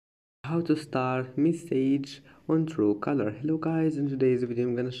how to start message on Truecaller. Hello guys, in today's video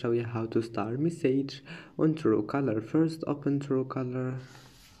I'm gonna show you how to start message on Truecaller. First open Truecaller,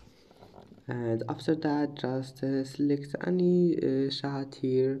 and after that just select any chat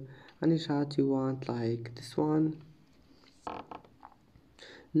here, any chat you want, like this one.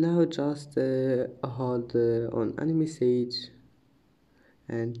 Now just hold on any message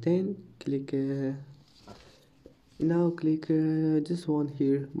and then click this one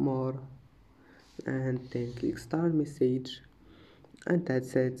here, more, and then click start message, and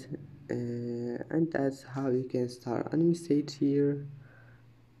that's it. And that's how you can start a message here.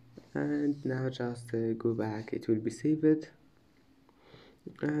 And now just go back, it will be saved,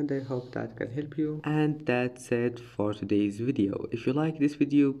 and I hope that can help you. And that's it for today's video. If you like this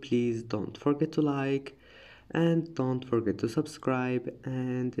video, please don't forget to like and don't forget to subscribe,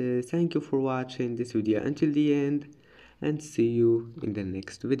 and thank you for watching this video until the end, and see you in the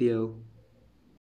next video.